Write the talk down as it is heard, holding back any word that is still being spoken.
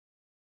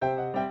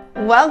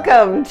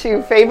Welcome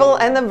to Fable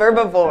and the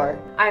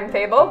Verbivore. I'm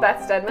Fable,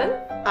 Beth Stedman.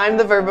 I'm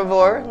the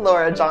Verbivore,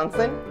 Laura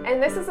Johnson.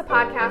 And this is a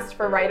podcast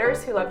for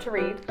writers who love to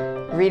read,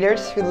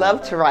 Readers who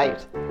love to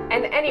write,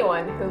 and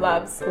anyone who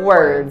loves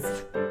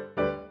words.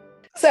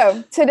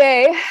 So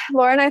today,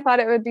 Laura and I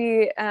thought it would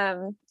be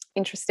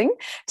interesting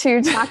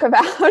to talk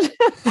about,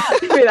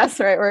 maybe that's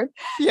the right word.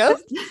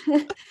 Yep.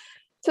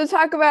 To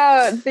talk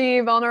about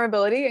the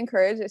vulnerability and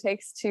courage it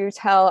takes to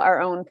tell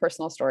our own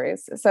personal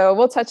stories. So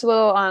we'll touch a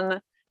little on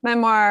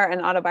memoir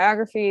and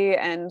autobiography,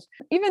 and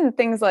even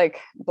things like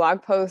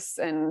blog posts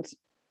and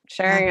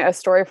sharing a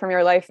story from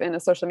your life in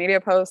a social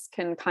media post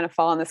can kind of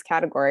fall in this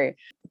category.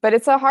 But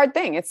it's a hard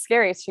thing. It's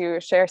scary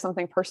to share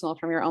something personal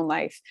from your own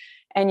life.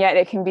 And yet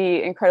it can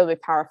be incredibly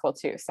powerful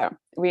too. So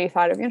we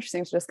thought it'd be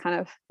interesting to just kind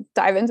of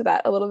dive into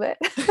that a little bit.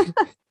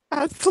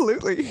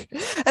 Absolutely.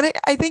 And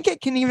I think it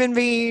can even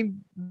be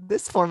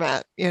this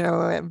format,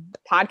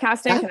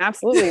 Podcasting can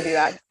absolutely do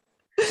that.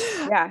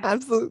 Yeah.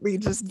 Absolutely.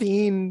 Just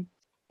being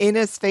in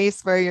a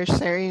space where you're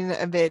sharing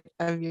a bit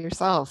of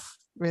yourself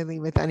really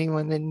with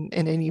anyone in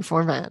any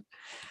format.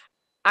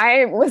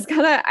 I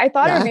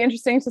thought it would be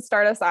interesting to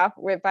start us off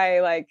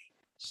by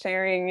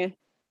sharing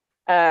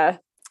a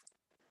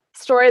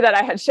story that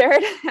I had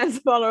shared as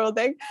a vulnerable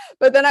thing,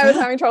 but then I was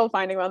having trouble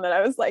finding one that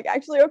I was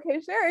actually okay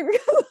sharing,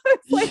 because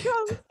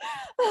it's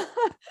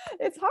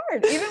it's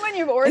hard even when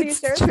you've already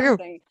shared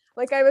something.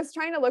 I was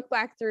trying to look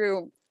back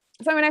through.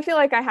 So I feel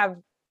like I have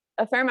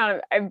a fair amount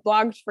of, I've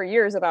blogged for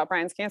years about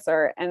Brian's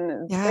cancer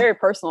and very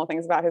personal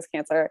things about his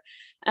cancer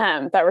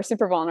that were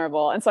super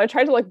vulnerable. And so I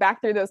tried to look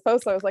back through those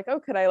posts. I was like, oh,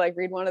 could I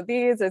read one of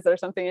these? Is there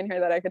something in here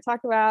that I could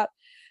talk about?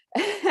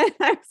 And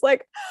I was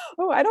like,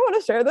 oh, I don't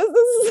want to share this.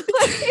 This is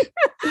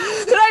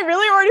did I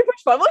really already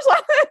push publish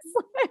on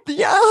this?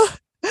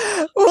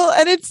 Yeah. Well,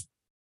 and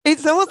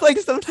it's almost like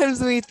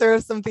sometimes we throw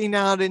something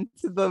out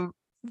into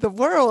the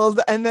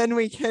world and then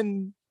we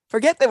can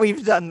forget that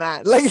we've done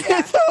that.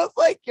 It's almost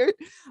like you're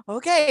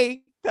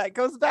okay. That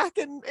goes back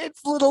in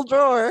its little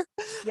drawer.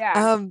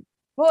 Yeah.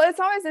 Well, it's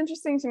always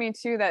interesting to me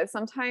too that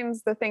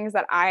sometimes the things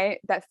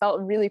that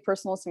felt really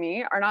personal to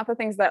me are not the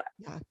things that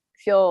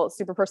feel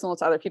super personal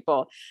to other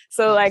people.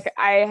 So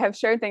I have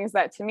shared things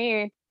that to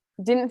me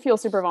didn't feel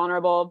super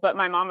vulnerable, but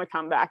my mom would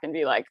come back and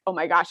be like, oh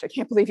my gosh, I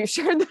can't believe you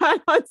shared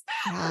that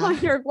on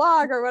your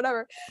blog or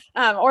whatever.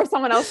 Or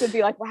someone else would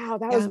be like, wow,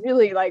 that was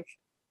really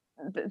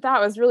that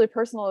was really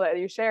personal that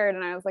you shared.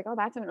 And I was like, oh,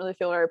 that didn't really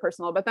feel very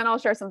personal. But then I'll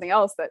share something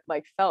else that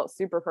felt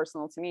super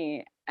personal to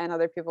me. And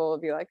other people will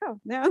be like, oh,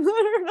 yeah,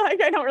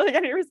 I don't really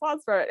get any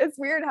response for it. It's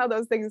weird how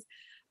those things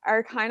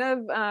are kind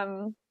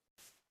of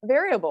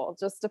variable,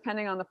 just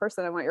depending on the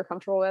person and what you're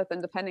comfortable with,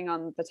 and depending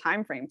on the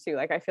time frame too.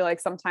 I feel like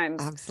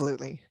sometimes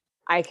absolutely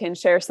I can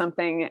share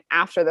something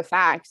after the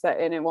fact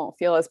and it won't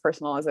feel as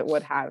personal as it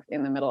would have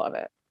in the middle of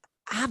it.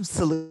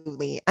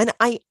 Absolutely. And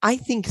I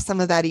think some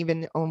of that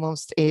even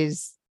almost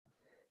is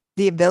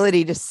the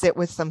ability to sit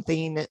with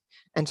something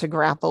and to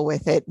grapple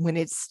with it when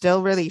it's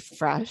still really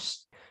fresh,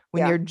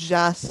 when you're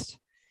just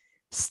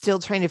still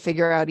trying to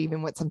figure out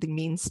even what something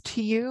means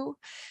to you.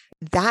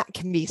 That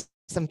can be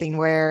something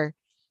where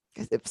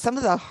some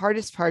of the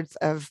hardest parts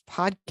of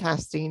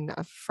podcasting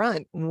up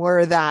front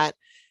were that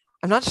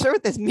I'm not sure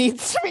what this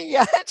means to me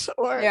yet,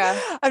 or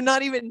I'm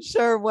not even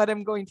sure what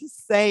I'm going to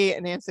say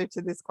in answer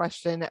to this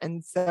question.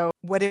 And so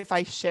what if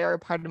I share a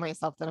part of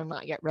myself that I'm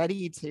not yet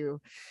ready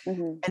to?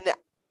 Mm-hmm. And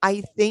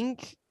I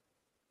think,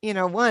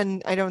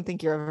 one, I don't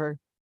think you ever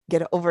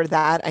get over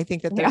that. I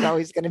think that there's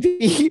always going to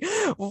be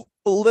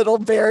little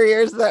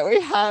barriers that we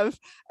have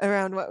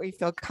around what we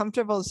feel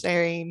comfortable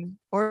sharing,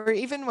 or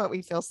even what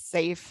we feel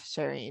safe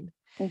sharing.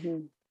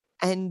 Mm-hmm.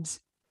 And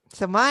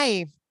so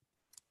my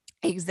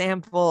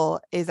example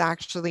is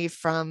actually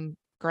from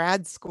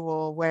grad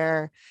school,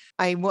 where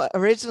I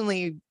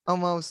originally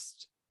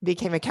almost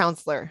became a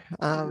counselor.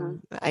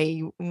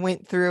 I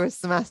went through a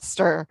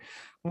semester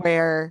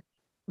where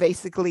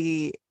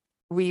basically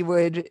we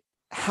would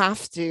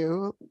have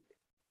to,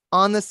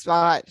 on the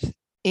spot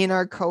in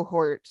our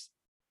cohort,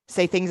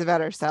 say things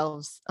about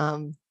ourselves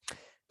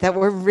that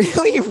were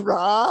really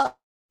raw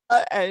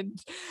and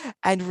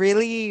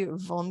really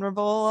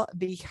vulnerable,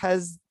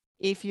 because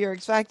if you're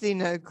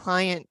expecting a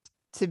client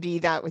to be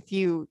that with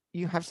you,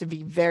 you have to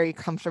be very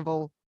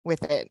comfortable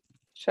with it.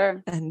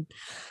 Sure. And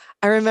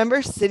I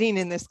remember sitting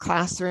in this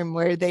classroom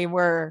where they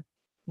were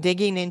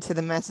digging into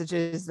the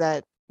messages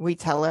that we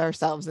tell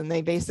ourselves, and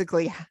they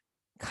basically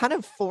kind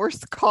of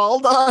force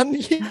called on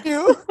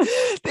you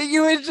that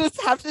you would just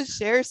have to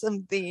share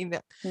something.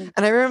 And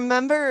I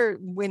remember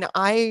when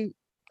I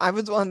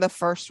was one of the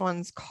first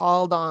ones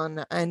called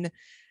on, and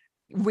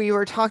we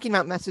were talking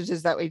about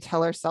messages that we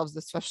tell ourselves,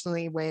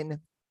 especially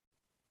when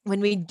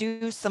we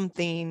do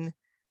something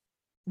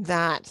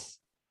that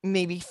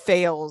maybe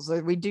fails,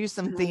 or we do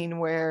something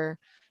where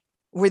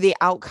the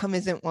outcome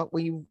isn't what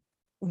we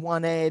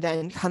wanted,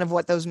 and kind of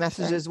what those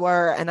messages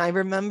were. And I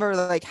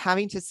remember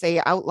having to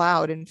say out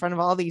loud in front of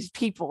all these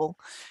people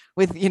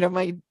with,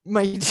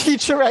 my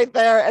teacher right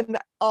there and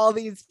all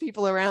these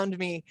people around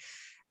me,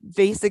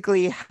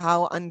 basically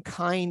how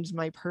unkind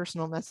my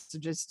personal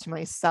messages to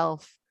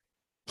myself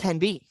can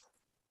be.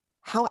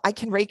 How I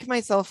can rake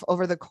myself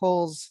over the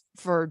coals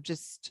for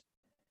just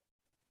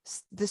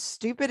the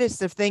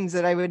stupidest of things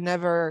that I would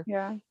never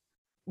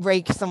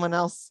rake someone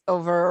else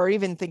over or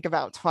even think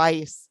about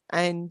twice.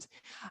 And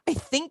I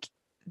think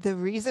the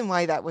reason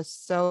why that was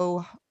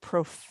so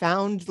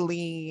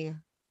profoundly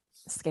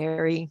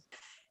scary,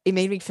 it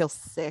made me feel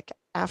sick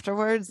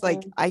afterwards.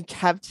 Like I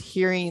kept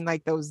hearing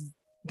like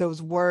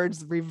those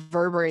words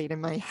reverberate in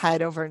my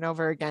head over and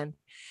over again,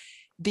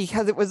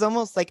 because it was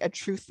almost like a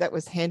truth that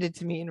was handed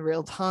to me in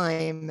real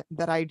time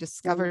that I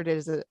discovered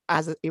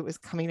as it was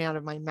coming out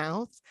of my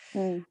mouth.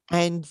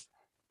 And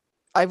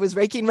I was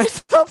raking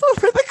myself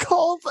over the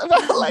coals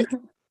about like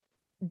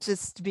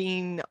just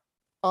being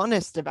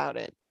honest about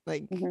it.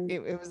 Like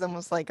it was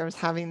almost like I was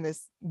having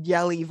this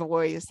yelly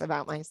voice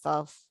about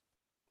myself,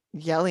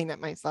 yelling at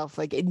myself,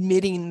 like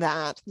admitting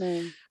that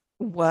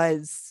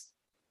was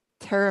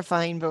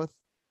terrifying, both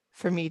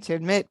for me to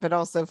admit, but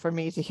also for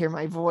me to hear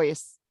my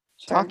voice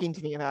talking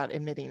to me about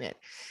admitting it.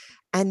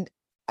 And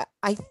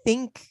I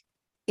think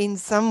in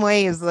some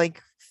ways,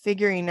 like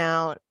figuring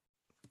out,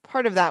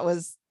 part of that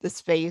was the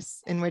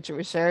space in which it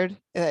was shared.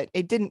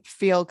 It didn't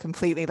feel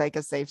completely like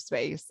a safe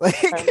space. Like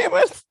it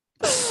was,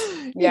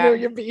 you know,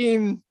 you're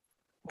being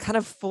kind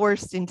of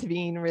forced into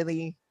being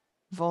really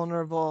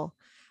vulnerable.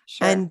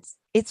 And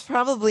it's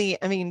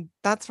probably, I mean,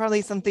 that's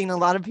probably something a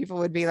lot of people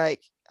would be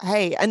like,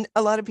 hey, and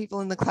a lot of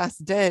people in the class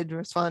did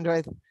respond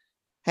with,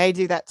 hey,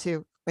 do that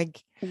too.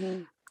 Like,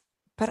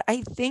 but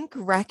I think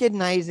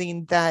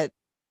recognizing that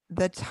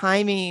the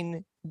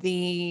timing,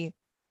 the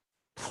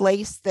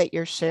place that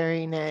you're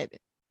sharing it,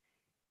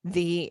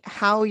 the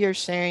how you're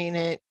sharing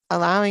it,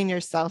 allowing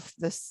yourself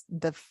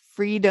the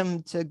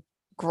freedom to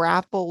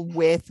grapple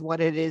with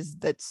what it is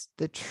that's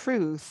the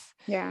truth.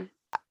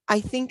 I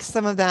think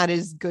some of that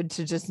is good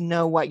to just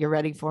know what you're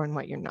ready for and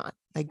what you're not,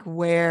 like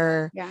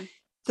where,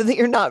 so that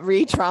you're not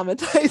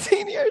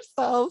re-traumatizing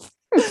yourself.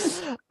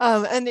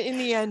 And in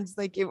the end,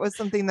 like it was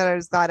something that I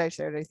was glad I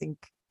shared. I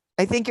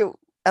think it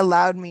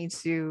allowed me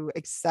to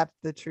accept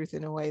the truth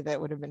in a way that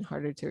would have been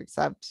harder to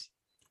accept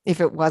if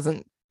it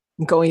wasn't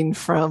going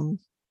from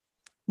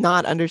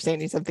not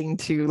understanding something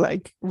to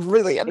like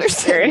really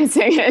understanding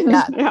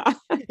it.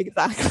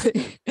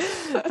 Exactly.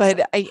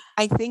 But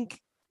I think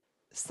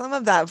some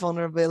of that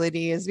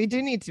vulnerability is we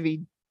do need to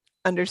be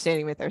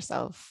understanding with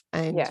ourselves,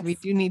 and we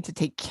do need to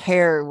take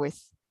care with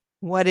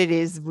what it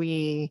is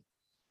we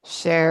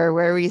share,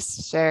 where we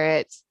share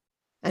it,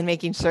 and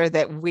making sure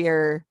that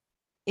we're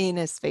in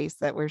a space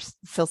that we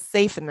feel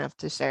safe enough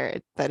to share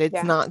it, that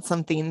it's not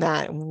something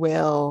that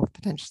will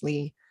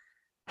potentially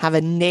have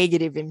a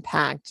negative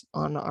impact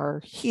on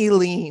our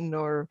healing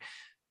or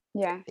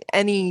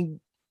any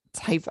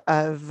type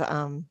of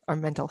our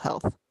mental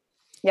health.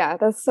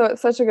 That's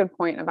such a good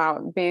point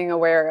about being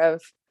aware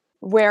of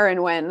where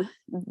and when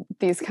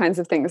these kinds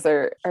of things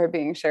are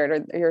being shared,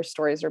 or your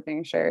stories are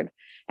being shared,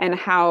 and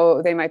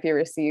how they might be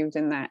received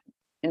in that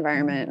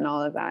environment and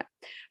all of that.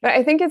 But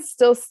I think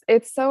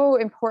it's so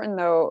important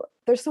though.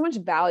 There's so much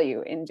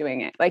value in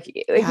doing it. Like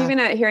even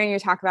at hearing you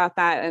talk about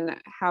that and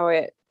how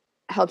it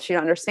helps you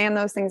to understand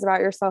those things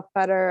about yourself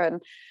better.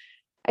 And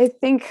I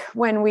think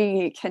when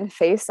we can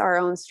face our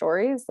own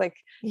stories, like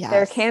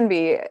there can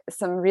be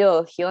some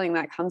real healing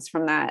that comes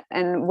from that.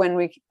 And when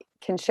we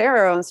can share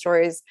our own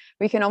stories,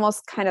 we can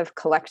almost kind of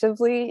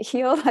collectively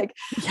heal. Like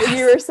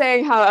you were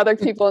saying how other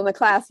people in the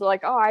class were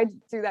like, oh, I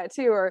do that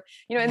too. Or,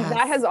 you know, and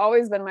that has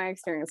always been my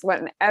experience.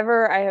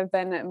 Whenever I have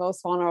been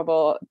most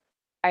vulnerable,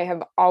 I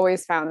have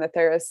always found that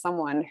there is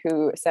someone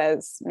who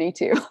says, me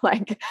too.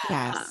 Like,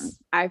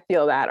 I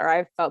feel that, or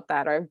I've felt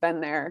that, or I've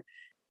been there.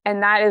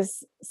 And that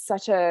is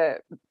such a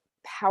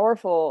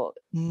powerful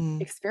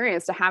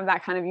experience to have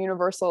that kind of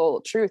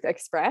universal truth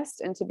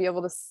expressed, and to be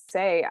able to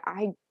say,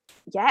 I'm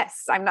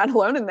not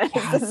alone in this.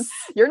 And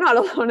you're not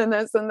alone in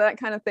this, and that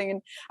kind of thing.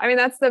 And I mean,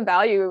 that's the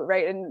value,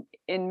 right?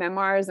 In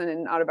memoirs and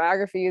in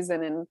autobiographies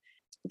and in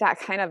that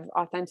kind of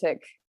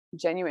authentic,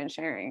 genuine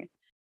sharing.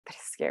 But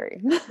it's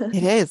scary.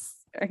 It is.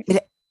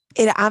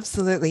 It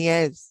absolutely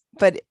is.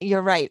 But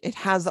you're right. It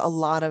has a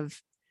lot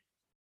of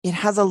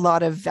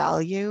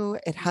value.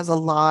 It has a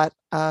lot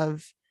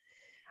of,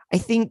 I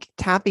think,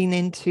 tapping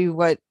into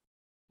what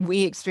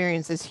we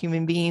experience as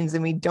human beings,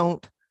 and we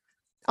don't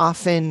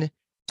often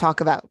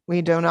talk about,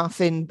 we don't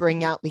often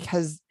bring out,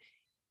 because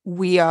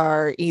we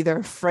are either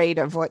afraid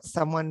of what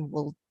someone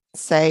will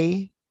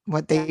say,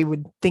 what they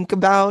would think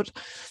about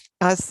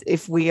us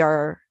if we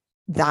are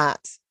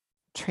that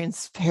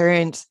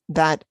transparent,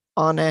 that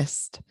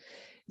honest.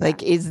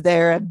 Like, is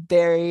there a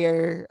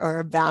barrier or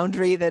a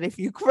boundary that if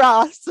you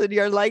cross and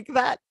you're like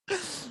that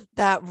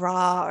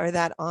raw or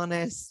that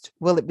honest,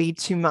 will it be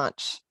too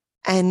much?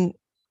 And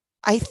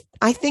I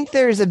think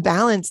there's a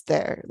balance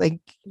there, like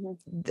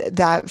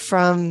that,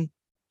 from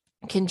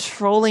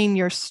controlling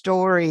your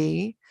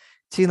story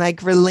to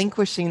like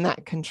relinquishing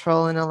that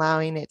control and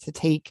allowing it to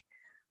take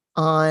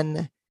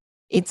on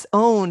its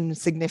own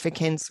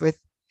significance with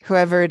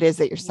whoever it is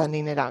that you're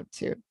sending it out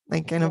to.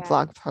 like in a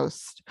blog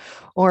post,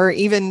 or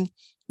even,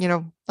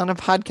 on a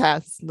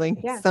podcast, like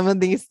some of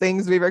these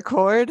things we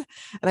record,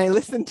 and I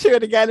listen to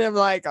it again and I'm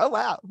like, oh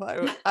wow,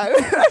 I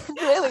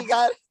really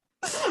got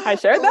I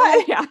shared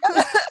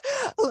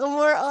that. A little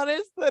more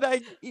honest than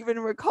I even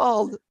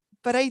recalled.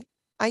 But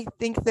I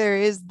think there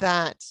is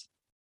that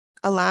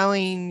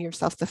allowing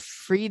yourself the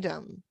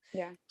freedom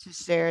to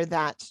share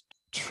that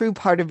true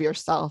part of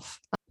yourself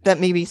that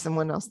maybe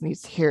someone else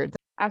needs to hear.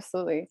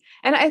 Absolutely.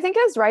 And I think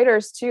as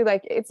writers too,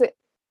 like it's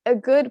a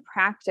good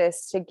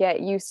practice to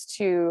get used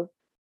to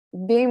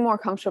being more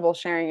comfortable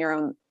sharing your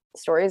own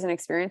stories and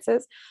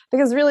experiences,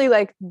 because really,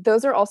 like,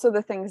 those are also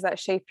the things that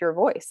shape your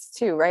voice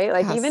too, right?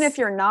 Like, even if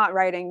you're not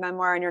writing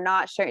memoir and you're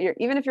not sharing,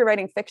 even if you're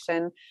writing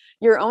fiction,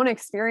 your own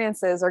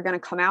experiences are going to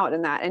come out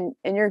in that, and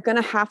you're going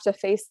to have to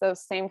face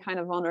those same kind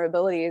of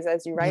vulnerabilities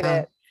as you write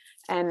it.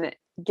 And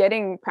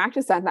getting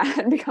practice at that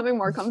and becoming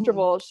more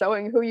comfortable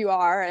showing who you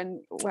are and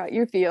what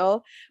you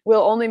feel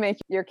will only make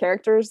your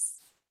characters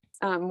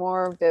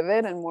more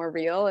vivid and more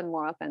real and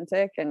more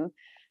authentic, and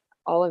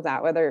all of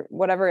that,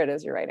 whatever it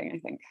is you're writing, I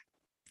think.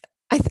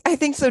 I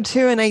think so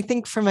too. And I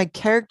think from a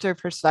character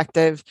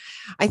perspective,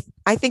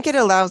 I think it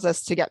allows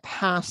us to get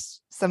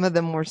past some of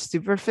the more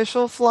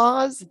superficial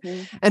flaws.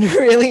 And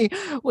really,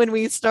 when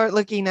we start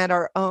looking at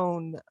our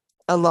own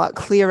a lot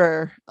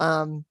clearer,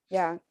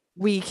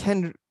 we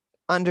can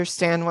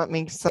understand what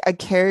makes a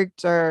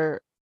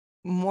character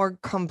more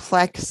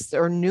complex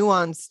or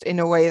nuanced in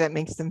a way that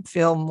makes them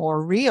feel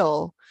more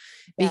real,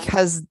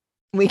 because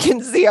we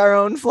can see our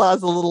own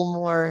flaws a little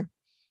more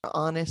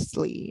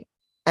honestly.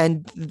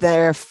 And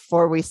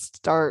therefore we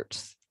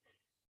start,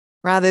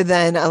 rather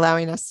than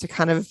allowing us to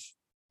kind of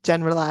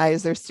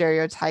generalize or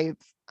stereotype,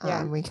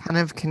 we kind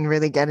of can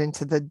really get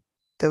into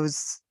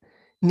those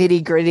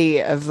nitty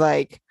gritty of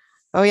like,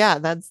 oh yeah,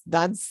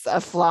 that's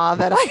a flaw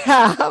that I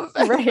have,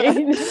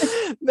 right?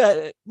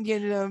 That,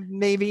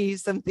 maybe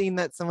something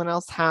that someone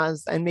else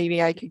has, and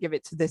maybe I could give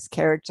it to this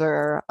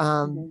character.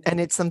 And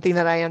it's something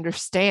that I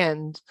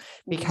understand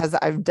because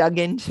I've dug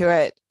into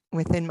it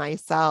within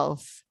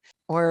myself,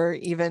 or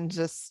even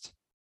just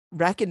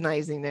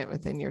recognizing it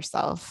within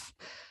yourself.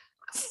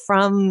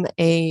 From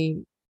a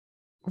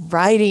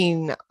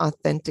writing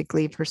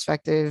authentically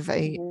perspective,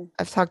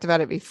 I've talked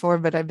about it before,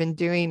 but I've been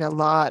doing a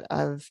lot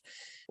of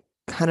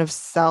kind of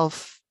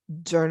self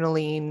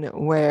journaling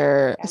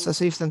where,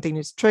 especially if something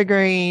is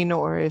triggering,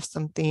 or if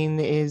something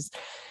is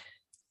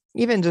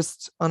even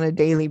just on a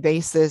daily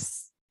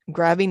basis,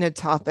 grabbing a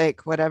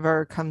topic,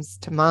 whatever comes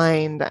to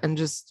mind, and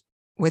just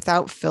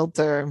without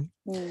filter,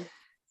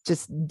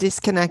 just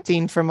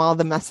disconnecting from all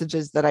the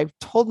messages that I've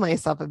told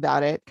myself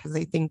about it. Because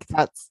I think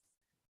that's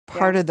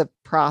part of the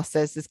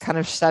process, is kind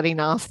of shutting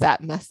off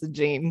that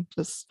messaging.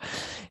 Just,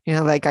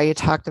 like I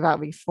talked about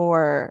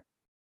before,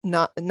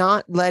 not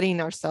letting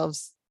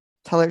ourselves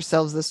tell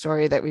ourselves the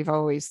story that we've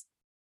always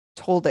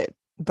told it,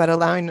 but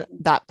allowing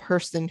that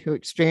person who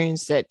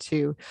experienced it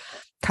to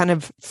kind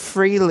of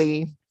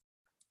freely,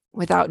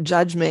 without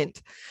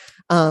judgment,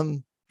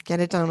 get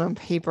it down on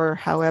paper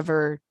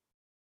however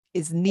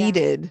is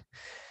needed.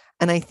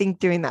 And I think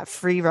doing that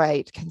free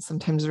write can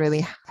sometimes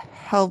really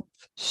help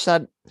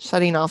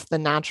shutting off the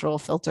natural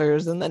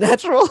filters and the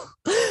natural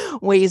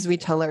ways we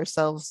tell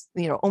ourselves,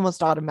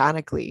 almost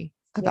automatically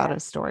about a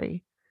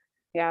story.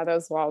 Yeah,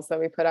 those walls that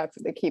we put up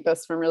that keep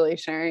us from really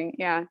sharing.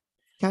 Yeah.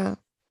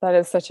 That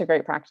is such a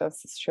great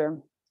practice. It's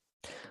true.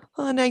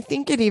 Well, and I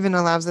think it even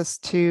allows us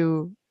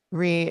to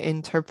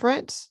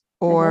reinterpret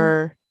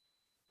or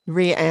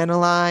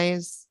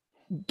reanalyze,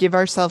 give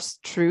ourselves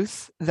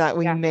truth that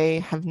we may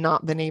have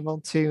not been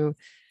able to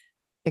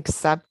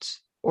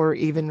accept or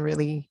even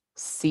really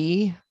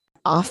see.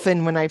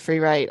 Often when I free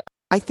write,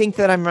 I think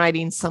that I'm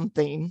writing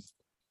something,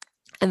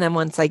 and then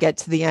once I get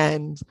to the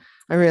end,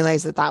 I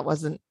realize that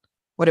wasn't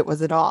what it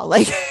was at all.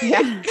 Like,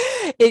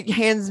 it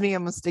hands me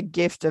almost a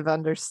gift of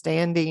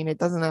understanding. It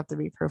doesn't have to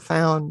be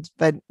profound,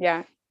 but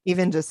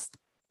even just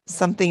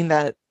something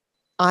that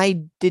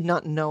I did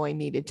not know I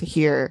needed to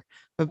hear.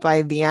 But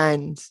by the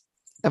end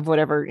of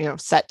whatever,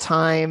 set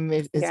time,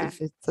 if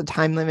it's a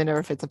time limit or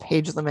if it's a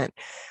page limit,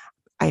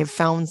 I have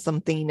found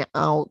something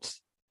out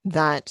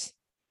that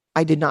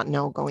I did not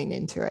know going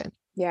into it.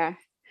 Yeah.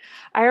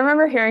 I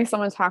remember hearing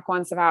someone talk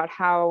once about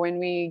how when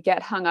we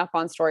get hung up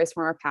on stories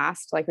from our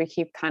past, like we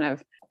keep kind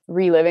of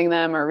reliving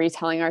them or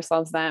retelling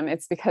ourselves them,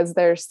 it's because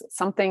there's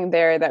something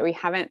there that we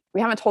haven't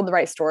told the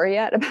right story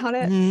yet about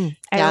it.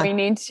 And we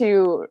need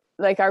to,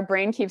 like, our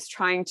brain keeps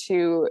trying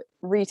to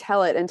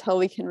retell it until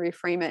we can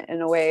reframe it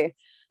in a way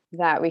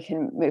that we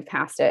can move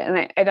past it. And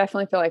I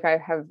definitely feel like I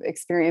have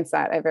experienced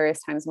that at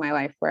various times in my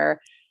life, where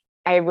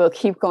I will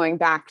keep going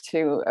back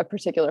to a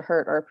particular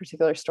hurt or a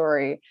particular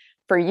story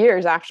for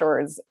years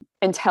afterwards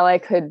until I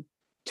could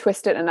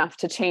twist it enough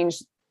to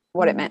change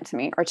what it meant to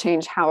me, or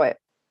change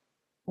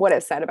what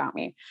it said about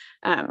me,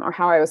 or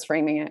how I was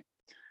framing it.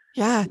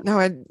 Yeah, no,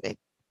 it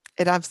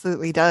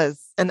absolutely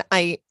does. And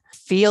I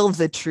feel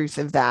the truth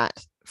of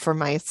that for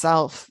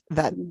myself,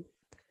 that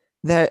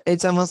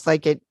it's almost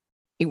like it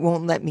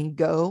won't let me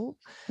go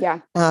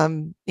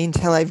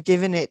until I've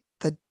given it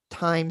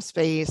time,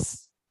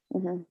 space.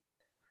 Mm-hmm.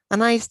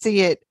 And I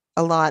see it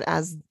a lot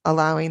as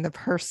allowing the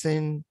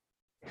person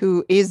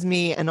who is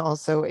me and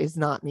also is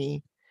not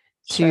me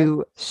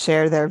to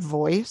share their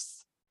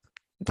voice.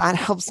 That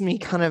helps me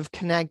kind of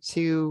connect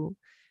to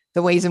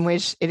the ways in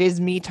which it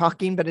is me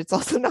talking, but it's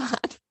also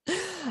not.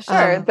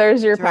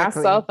 There's your past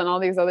directly. self and all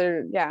these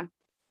other, that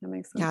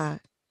makes sense. Yeah.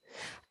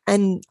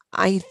 And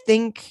I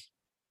think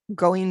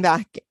going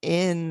back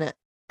in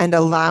and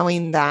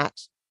allowing that,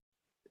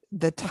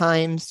 the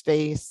time,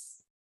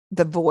 space,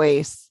 the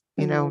voice,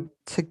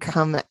 to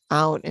come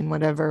out in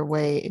whatever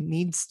way it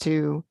needs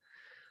to,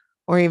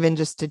 or even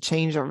just to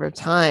change over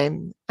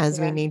time as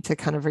we need to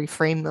kind of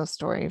reframe those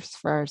stories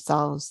for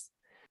ourselves.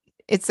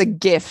 It's a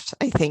gift,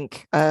 I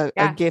think,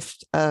 a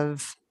gift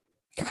of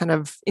kind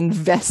of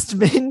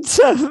investment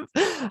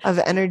of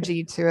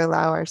energy to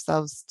allow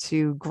ourselves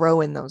to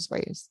grow in those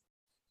ways.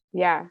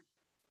 Yeah.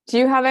 Do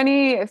you have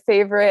any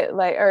favorite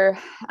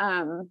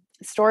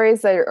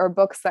stories or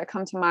books that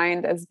come to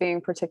mind as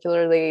being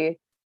particularly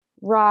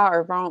raw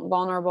or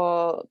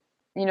vulnerable,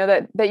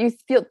 that you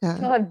feel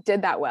have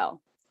did that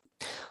well?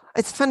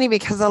 It's funny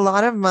because a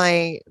lot of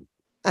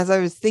as I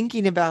was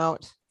thinking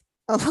about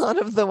a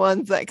lot of the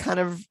ones that kind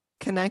of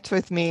connect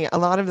with me, a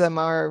lot of them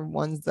are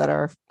ones that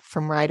are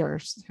from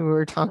writers who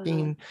are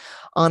talking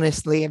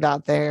honestly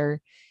about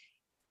their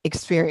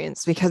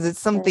experience, because it's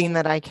something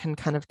that I can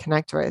kind of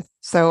connect with.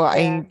 So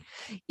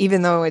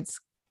even though it's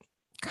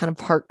kind of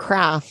part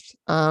craft,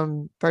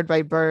 Bird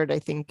by Bird, I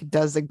think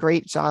does a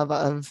great job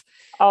of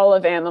all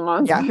of Anne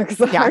Lamont's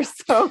books are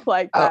so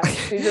like that.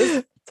 She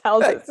just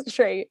tells it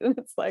straight, and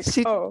it's like,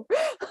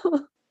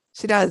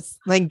 she does.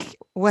 Like,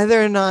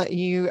 whether or not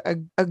you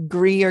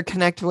agree or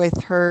connect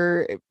with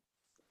her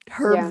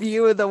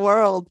view of the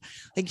world,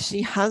 like,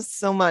 she has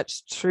so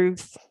much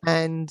truth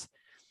and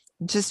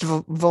just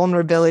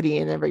vulnerability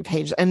in every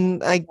page, and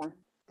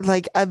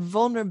like a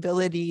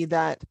vulnerability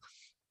that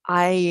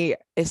I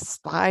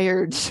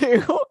aspire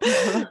to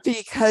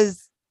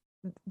because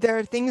there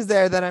are things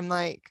there that I'm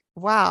like,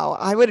 wow,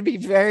 I would be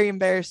very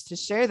embarrassed to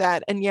share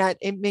that. And yet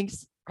it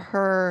makes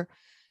her,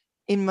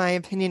 in my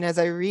opinion, as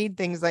I read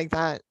things like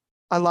that,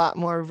 a lot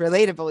more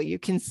relatable. You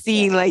can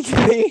see like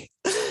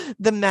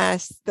the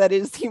mess that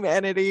is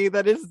humanity,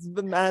 that is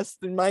the mess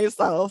in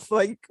myself,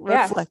 like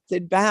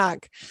reflected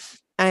back.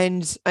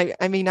 And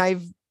I mean,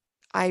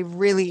 I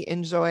really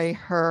enjoy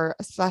her,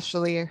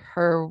 especially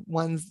her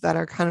ones that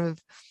are kind of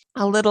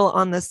a little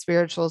on the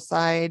spiritual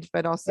side,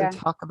 but also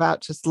talk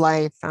about just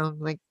life.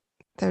 Like,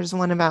 there's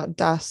one about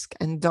dusk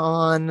and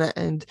dawn,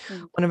 and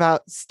one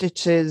about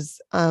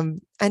stitches.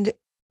 And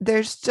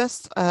there's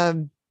just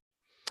an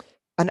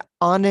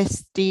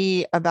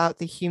honesty about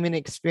the human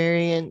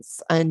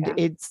experience and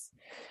its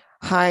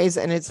highs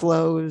and its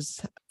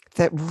lows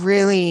that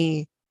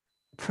really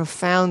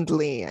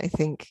profoundly, I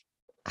think,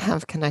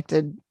 have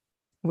connected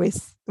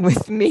with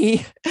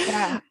me.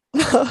 Yeah.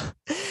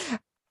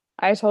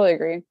 I totally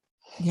agree.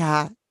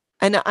 Yeah.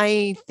 And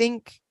I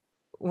think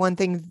one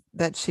thing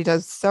that she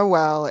does so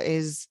well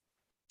is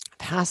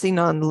passing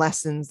on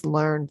lessons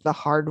learned the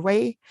hard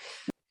way.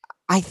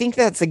 I think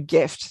that's a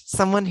gift.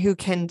 Someone who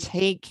can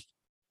take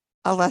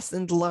a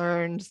lesson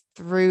learned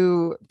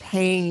through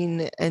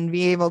pain and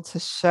be able to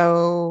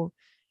show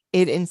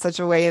it in such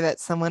a way that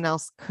someone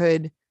else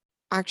could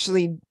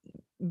actually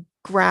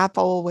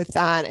grapple with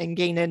that and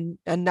gain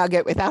a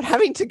nugget without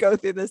having to go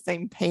through the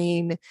same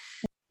pain.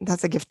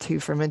 That's a gift too,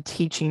 from a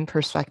teaching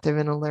perspective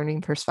and a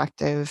learning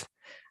perspective.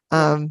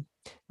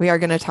 We are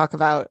going to talk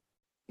about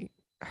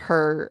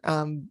her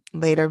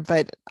later,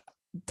 but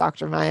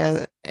Dr.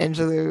 Maya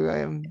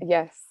Angelou,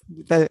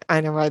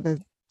 I Know Why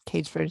the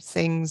Caged Bird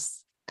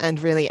Sings, and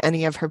really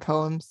any of her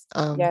poems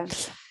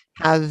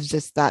have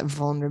just that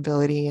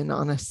vulnerability and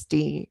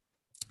honesty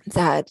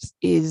that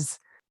is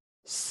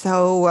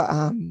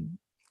so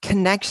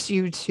connects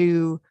you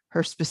to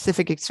her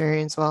specific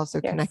experience while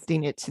also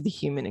connecting it to the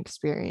human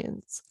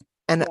experience.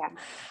 And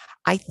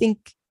I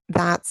think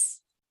that's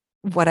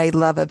what I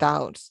love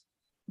about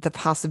the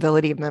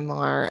possibility of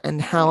memoir and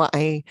how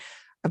I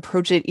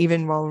approach it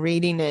even while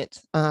reading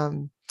it.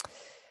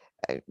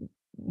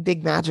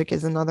 Big Magic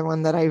is another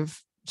one that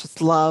I've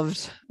just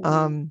loved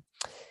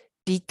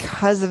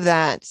because of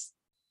that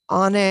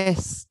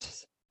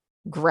honest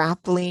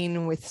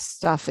grappling with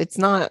stuff. It's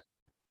not,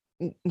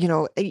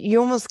 you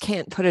almost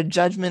can't put a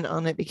judgment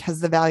on it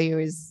because the value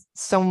is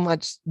so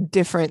much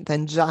different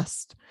than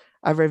just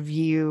a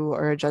review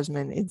or a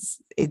judgment.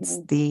 It's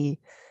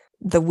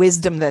the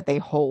wisdom that they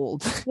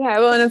hold. Yeah,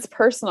 well, and it's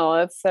personal.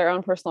 It's their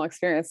own personal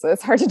experience. So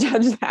it's hard to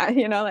judge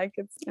that,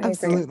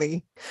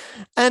 Absolutely.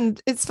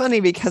 And it's funny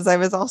because I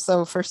was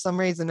also, for some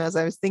reason, as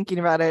I was thinking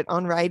about it,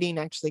 On Writing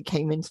actually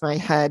came into my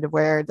head,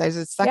 where there's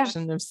a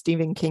section of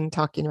Stephen King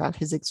talking about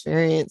his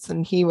experience.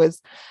 And he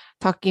was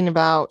talking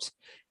about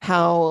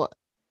how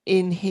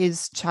in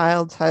his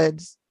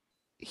childhood,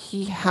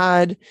 he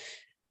had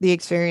the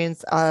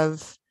experience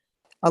of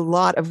a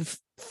lot of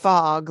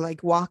fog,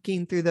 like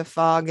walking through the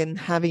fog and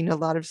having a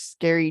lot of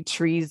scary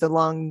trees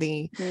along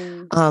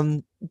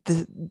that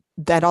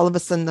all of a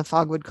sudden the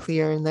fog would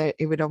clear and that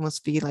it would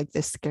almost be like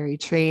this scary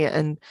tree.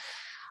 And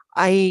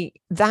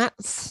that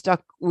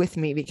stuck with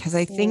me because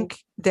I think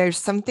there's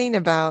something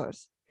about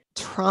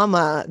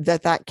trauma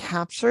that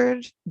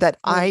captured that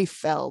I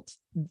felt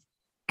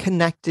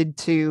connected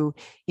to,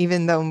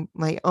 even though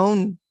my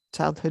own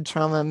childhood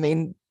trauma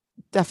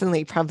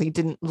definitely probably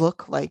didn't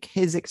look like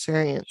his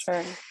experience.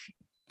 Sure.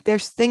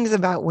 There's things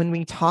about when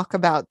we talk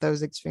about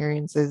those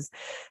experiences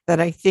that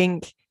I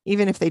think,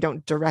 even if they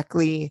don't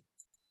directly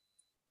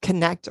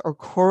connect or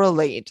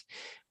correlate,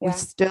 we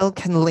still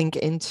can link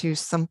into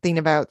something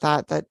about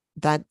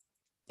that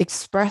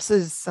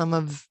expresses some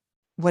of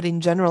what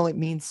in general it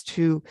means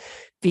to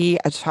be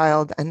a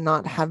child and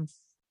not have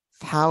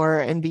power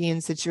and be in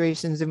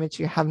situations in which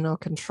you have no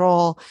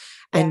control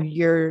and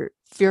you're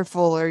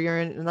fearful or you're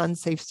in an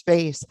unsafe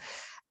space.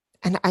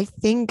 And I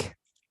think,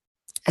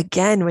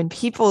 again, when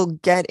people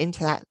get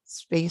into that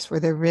space where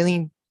they're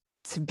really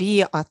to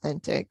be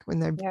authentic, when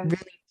they're really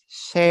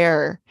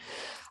share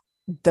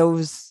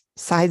those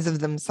sides of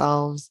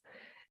themselves,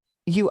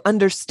 you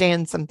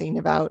understand something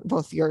about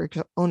both your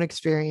own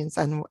experience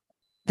and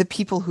the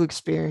people who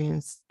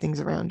experience things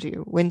around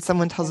you. When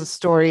someone tells a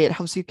story, it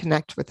helps you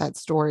connect with that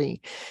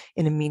story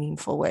in a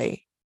meaningful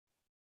way.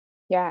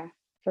 Yeah,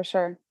 for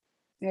sure.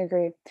 I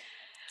agree.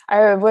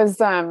 I was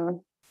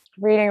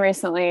reading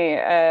recently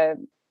a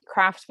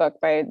craft book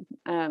by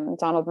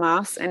Donald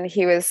Moss, and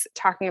he was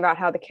talking about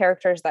how the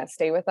characters that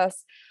stay with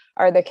us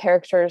are the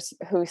characters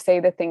who say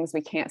the things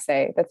we can't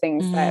say, the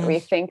things that we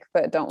think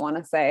but don't want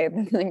to say,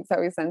 the things that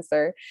we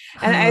censor.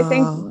 And I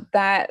think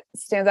that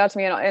stands out to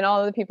me in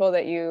all of the people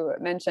that you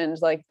mentioned.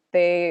 Like,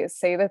 they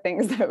say the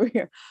things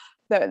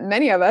that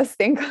many of us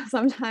think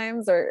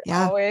sometimes or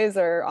always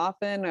or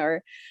often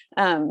or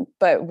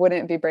but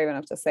wouldn't be brave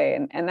enough to say.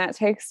 And that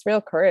takes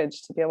real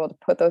courage to be able to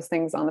put those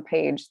things on the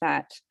page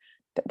that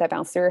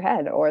bounce through your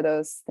head, or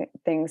those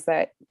things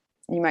that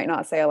you might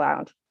not say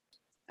aloud.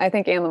 I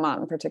think Anne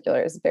Lamott in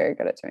particular is very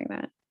good at doing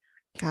that.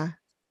 Yeah,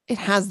 it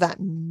has that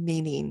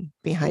meaning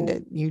behind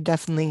it. You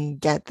definitely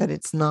get that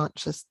it's not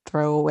just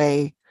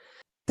throwaway,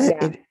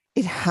 that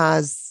it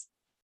has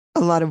a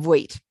lot of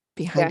weight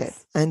behind it.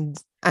 And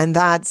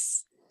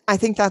I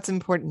think that's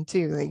important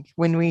too. Like,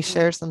 when we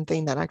share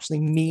something that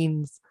actually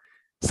means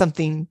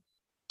something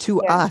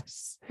to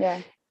us,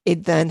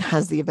 it then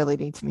has the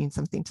ability to mean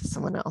something to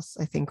someone else.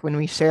 I think when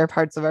we share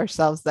parts of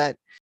ourselves that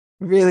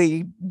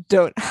really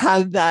don't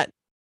have that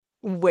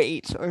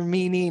weight or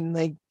meaning,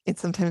 like, it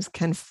sometimes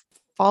can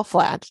fall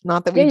flat.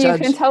 Not that we judge.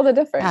 You can tell the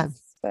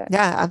difference.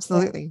 Yeah,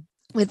 absolutely.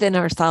 Within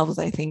ourselves,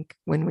 I think,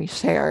 when we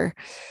share.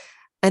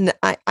 And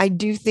I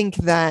do think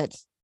that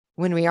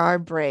when we are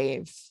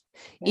brave,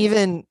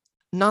 even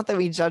not that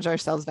we judge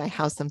ourselves by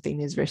how something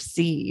is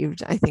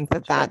received, I think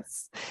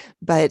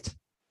but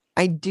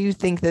I do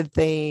think that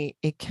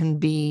it can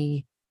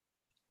be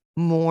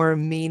more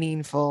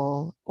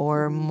meaningful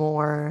or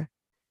more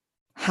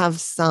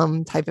have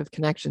some type of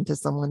connection to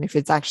someone if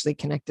it's actually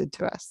connected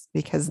to us,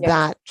 because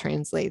that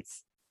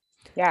translates.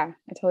 Yeah,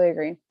 I totally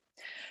agree.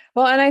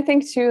 Well, and I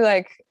think too,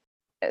 like,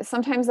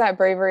 sometimes that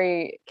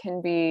bravery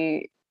can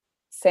be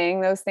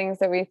saying those things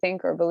that we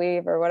think or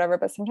believe or whatever,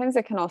 but sometimes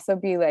it can also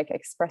be like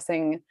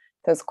expressing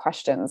those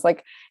questions.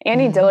 Like,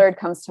 Annie Dillard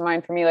comes to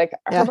mind for me. Like,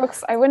 her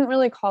books, I wouldn't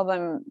really call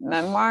them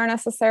memoir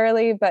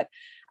necessarily, but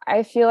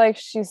I feel like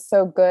she's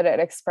so good at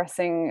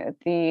expressing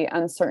the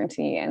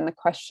uncertainty and the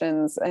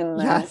questions and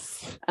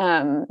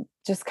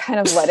just kind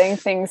of letting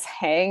things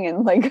hang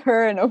and like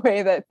her in a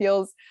way that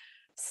feels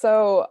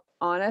so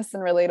honest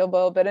and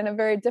relatable, but in a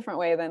very different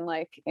way than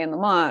like Anne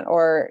Lamott,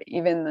 or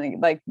even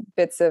like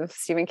bits of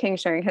Stephen King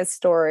sharing his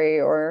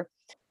story, or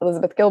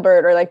Elizabeth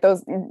Gilbert, or like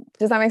those.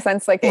 Does that make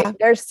sense? Like,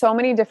 there's so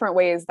many different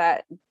ways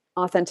that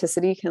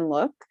authenticity can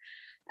look.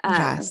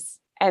 And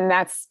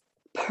that's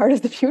part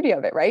of the beauty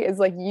of it, right? Is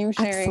like you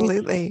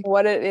sharing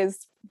what it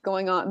is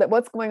going on,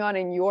 what's going on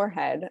in your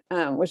head,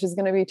 which is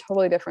going to be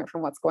totally different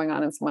from what's going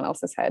on in someone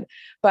else's head,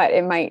 but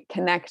it might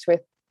connect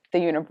with the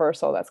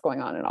universal that's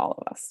going on in all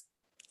of us.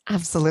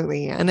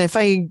 Absolutely. And if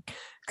I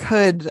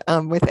could,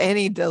 with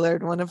Annie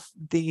Dillard, one of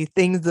the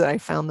things that I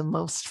found the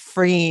most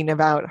freeing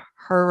about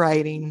her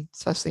writing,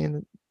 especially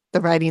in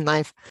the writing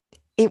life,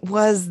 it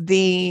was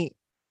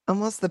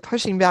almost the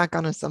pushing back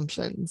on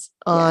assumptions,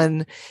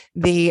 on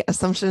the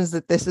assumptions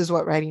that this is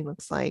what writing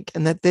looks like,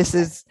 and that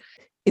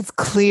it's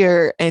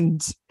clear.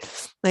 And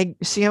like,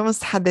 she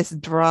almost had this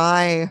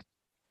dry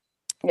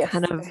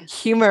kind of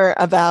humor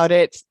about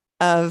it,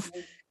 of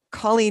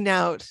calling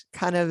out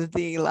kind of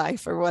the life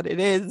for what it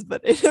is,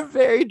 but in a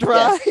very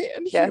dry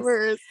and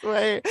humorous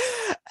way.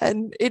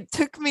 And it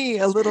took me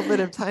a little bit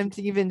of time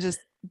to even just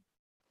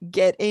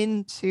get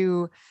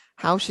into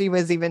how she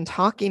was even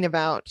talking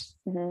about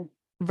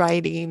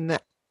writing,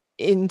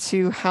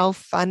 into how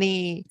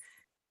funny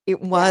it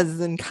was,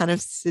 and kind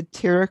of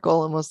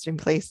satirical almost in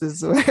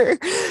places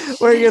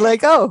where you're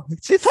like, oh,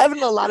 she's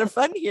having a lot of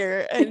fun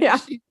here, and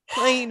she's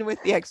playing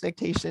with the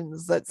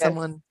expectations that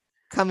someone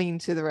coming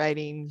to the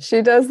writing.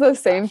 She does the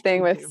same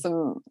thing with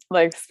some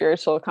like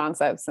spiritual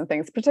concepts and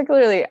things.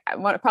 Particularly,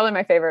 probably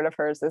my favorite of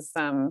hers is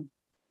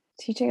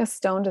teaching a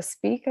stone to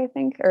speak, I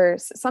think, or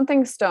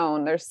something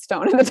stone. There's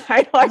stone in the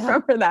title. I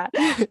remember that,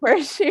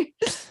 where she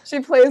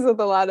plays with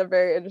a lot of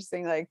very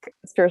interesting like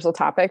spiritual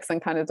topics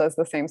and kind of does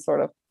the same sort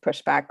of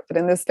pushback, but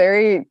in this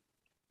very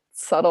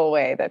subtle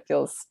way that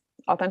feels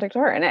authentic to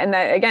her. And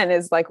that again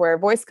is like where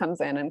voice comes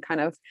in and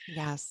kind of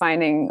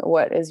finding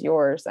what is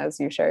yours as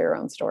you share your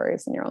own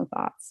stories and your own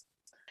thoughts.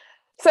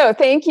 So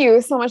thank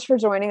you so much for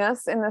joining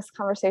us in this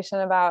conversation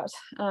about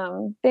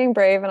being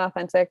brave and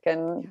authentic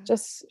and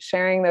just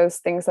sharing those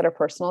things that are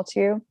personal to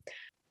you.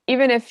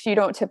 Even if you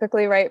don't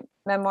typically write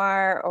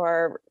memoir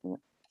or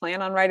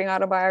plan on writing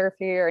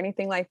autobiography or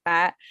anything like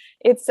that,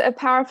 it's a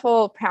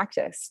powerful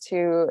practice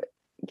to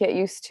get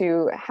used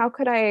to how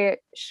could I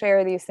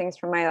share these things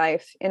from my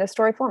life in a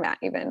story format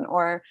even.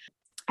 Or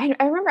I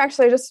remember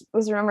actually, I just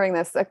was remembering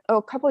this, like,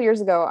 a couple of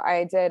years ago,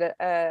 I did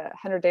a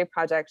 100-day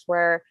project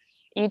where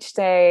each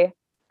day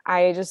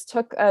I just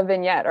took a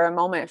vignette or a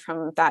moment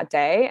from that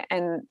day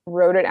and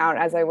wrote it out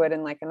as I would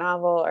in like a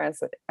novel or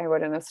as I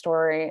would in a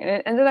story. And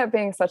it ended up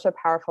being such a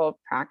powerful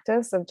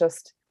practice of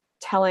just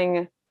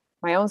telling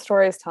my own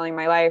stories, telling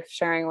my life,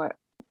 sharing what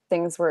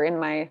things were in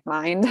my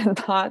mind and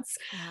thoughts.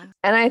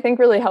 And I think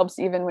really helps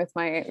even with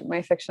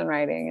my fiction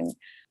writing. And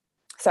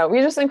so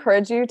we just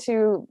encourage you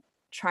to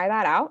try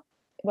that out,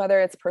 whether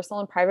it's personal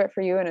and private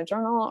for you in a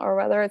journal or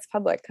whether it's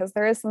public, because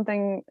there is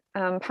something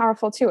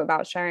powerful too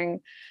about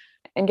sharing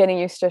and getting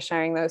used to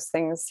sharing those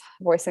things,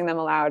 voicing them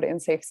aloud in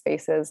safe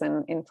spaces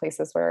and in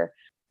places where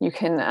you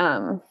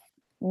can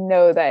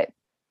know that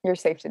you're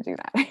safe to do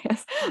that. I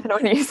guess I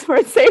don't want to use the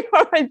word safe.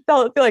 I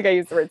don't feel like I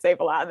use the word safe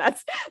a lot, and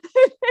that's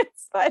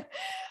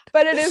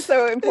but it is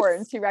so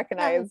important to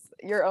recognize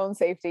your own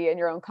safety and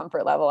your own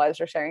comfort level as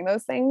you're sharing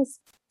those things.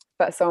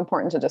 But so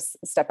important to just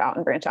step out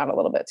and branch out a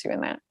little bit too in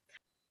that.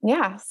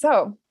 Yeah.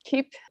 So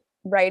keep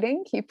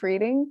writing, keep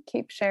reading,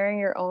 keep sharing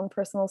your own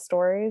personal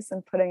stories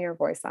and putting your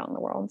voice out in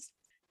the world.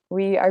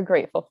 We are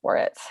grateful for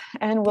it.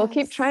 And we'll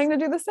keep trying to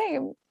do the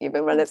same,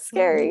 even when it's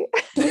scary.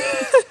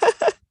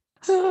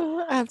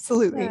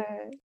 Absolutely.